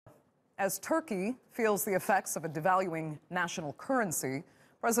As Turkey feels the effects of a devaluing national currency,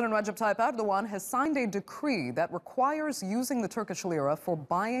 President Recep Tayyip Erdogan has signed a decree that requires using the Turkish lira for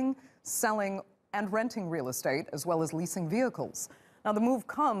buying, selling, and renting real estate, as well as leasing vehicles. Now, the move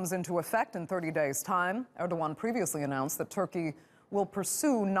comes into effect in 30 days' time. Erdogan previously announced that Turkey will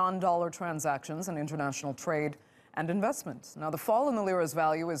pursue non-dollar transactions in international trade and investment. Now, the fall in the lira's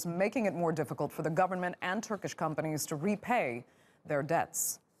value is making it more difficult for the government and Turkish companies to repay their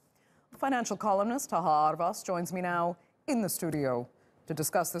debts. Financial columnist Taha Arvas joins me now in the studio to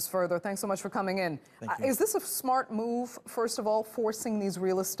discuss this further. Thanks so much for coming in. Is this a smart move, first of all, forcing these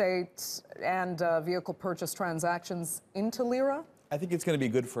real estate and vehicle purchase transactions into lira? I think it's going to be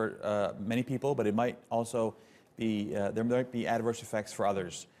good for many people, but it might also be there might be adverse effects for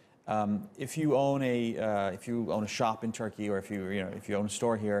others. If you own a shop in Turkey, or if you own a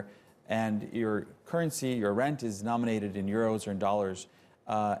store here, and your currency, your rent is denominated in euros or in dollars,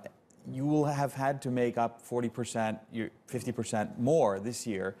 you will have had to make up 40%, 50% more this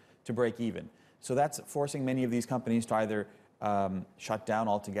year to break even. So that's forcing many of these companies to either shut down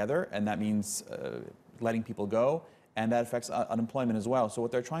altogether, and that means letting people go, and that affects unemployment as well. So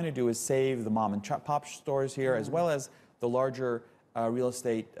what they're trying to do is save the mom and pop stores here, as well as the larger real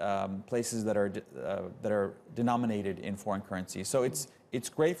estate places that are denominated in foreign currency. So it's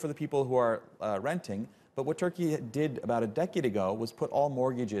great for the people who are renting. But what Turkey did about a decade ago was put all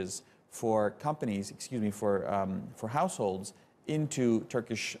mortgages for companies, for households into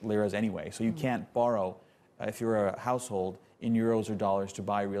Turkish liras anyway. So you can't borrow, if you're a household, in euros or dollars to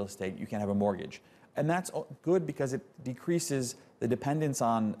buy real estate. You can't have a mortgage. And that's good because it decreases the dependence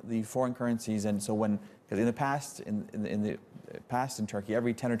on the foreign currencies. And so because in the past in Turkey,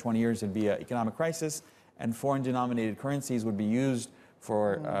 every 10 or 20 years there'd be an economic crisis, and foreign denominated currencies would be used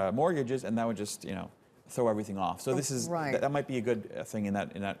for mortgages, and that would just, throw everything off. So that might be a good thing in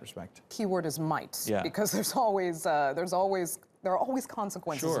that respect. Keyword is might, because there are always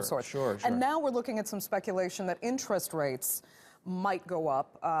consequences of sorts. Sure. And now we're looking at some speculation that interest rates might go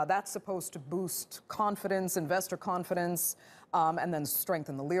up. That's supposed to boost confidence, investor confidence, and then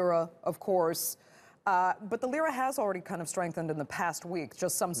strengthen the lira, of course. But the lira has already kind of strengthened in the past week,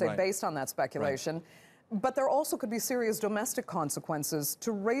 just some say based on that speculation. Right. But there also could be serious domestic consequences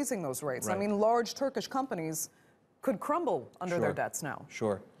to raising those rates. Right. I mean, large Turkish companies could crumble under their debts now.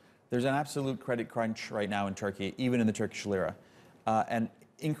 Sure. There's an absolute credit crunch right now in Turkey, even in the Turkish lira. And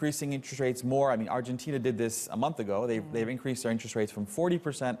increasing interest rates more. I mean, Argentina did this a month ago. They've increased their interest rates from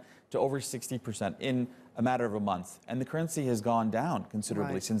 40% to over 60% in a matter of a month. And the currency has gone down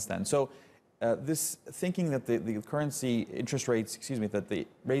considerably since then. So this thinking that the currency interest rates, that the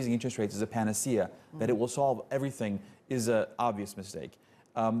raising interest rates is a panacea, that it will solve everything, is an obvious mistake.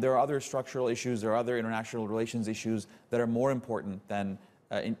 There are other structural issues, there are other international relations issues that are more important than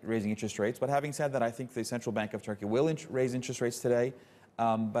raising interest rates. But having said that, I think the Central Bank of Turkey will raise interest rates today,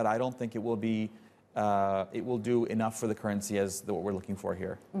 but I don't think it will do enough for the currency as what we're looking for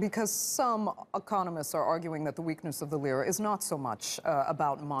here. Because some economists are arguing that the weakness of the lira is not so much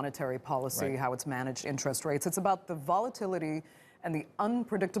about monetary policy, how it's managed interest rates. It's about the volatility and the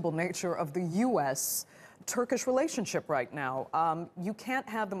unpredictable nature of the U.S.-Turkish relationship right now. You can't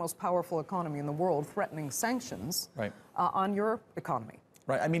have the most powerful economy in the world threatening sanctions on your economy.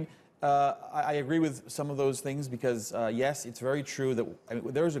 Right. I mean, I agree with some of those things because, yes, it's very true that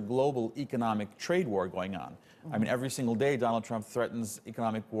there's a global economic trade war going on. I mean, every single day, Donald Trump threatens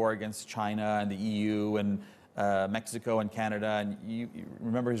economic war against China and the EU and Mexico and Canada. And you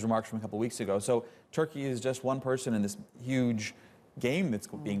remember his remarks from a couple of weeks ago. So Turkey is just one person in this huge game that's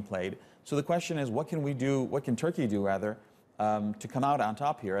being played. So the question is, what can Turkey do, rather, to come out on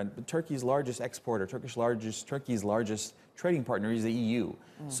top here? And Turkey's largest exporter, Turkey's largest trading partner is the EU.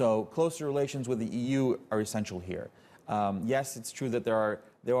 So closer relations with the EU are essential here. Yes, it's true that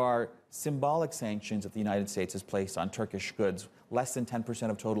there are symbolic sanctions that the United States has placed on Turkish goods. Less than 10%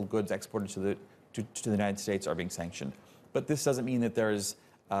 of total goods exported to the United States are being sanctioned. But this doesn't mean that there's,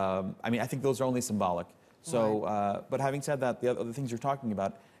 I think those are only symbolic. So, but having said that, the other things you're talking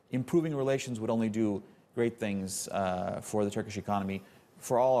about, improving relations would only do great things for the Turkish economy,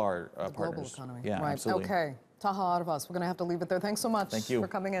 for all our partners. Global economy. Yeah, absolutely. Okay. Taha Arvas, we're going to have to leave it there. Thanks so much for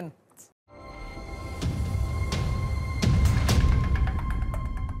coming in.